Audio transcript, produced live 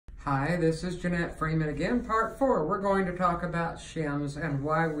Hi, this is Janette Freeman again, part 4. We're going to talk about shims and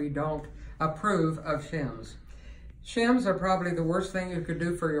why we don't approve of shims. Shims are probably the worst thing you could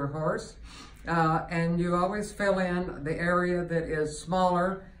do for your horse, and you always fill in the area that is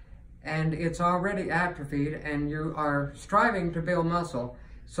smaller and it's already atrophied, and you are striving to build muscle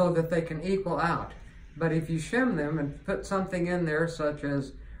so that they can equal out. But if you shim them and put something in there such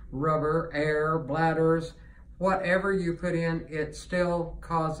as rubber, air, bladders, whatever you put in, it still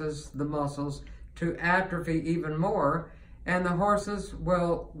causes the muscles to atrophy even more, and the horses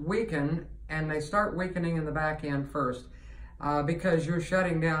will weaken, and they start weakening in the back end first because you're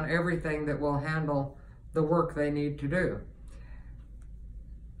shutting down everything that will handle the work they need to do.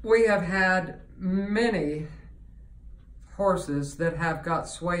 We have had many horses that have got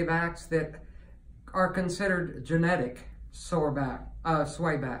sway backs that are considered genetic sway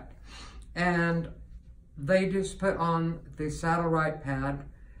back, and they just put on the Saddleright pad.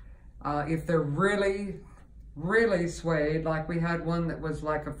 If they're really, really swayed, like we had one that was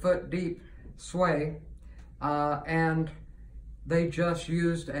like a foot deep sway, and they just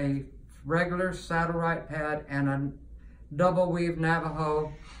used a regular Saddleright pad and a double weave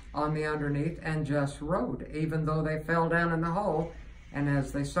Navajo on the underneath and just rode, even though they fell down in the hole. And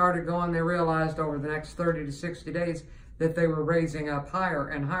as they started going, they realized over the next 30 to 60 days that they were raising up higher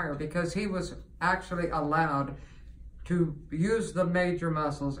and higher because he was actually allowed to use the major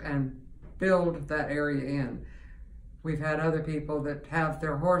muscles and build that area in. We've had other people that have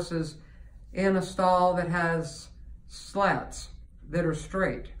their horses in a stall that has slats that are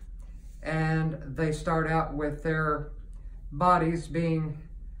straight, and they start out with their bodies being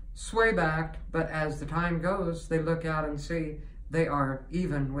sway backed, but as the time goes, they look out and see they are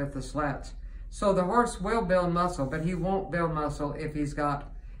even with the slats. So the horse will build muscle, but he won't build muscle if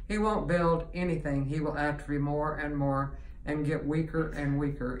he won't build anything. He will atrophy more and more and get weaker and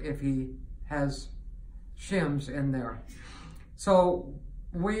weaker if he has shims in there. So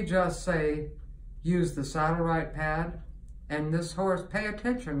we just say, use the Saddleright pad, and this horse, pay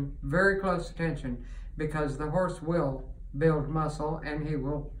attention, very close attention, because the horse will build muscle and he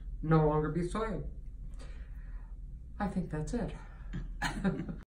will no longer be swayed. I think that's it.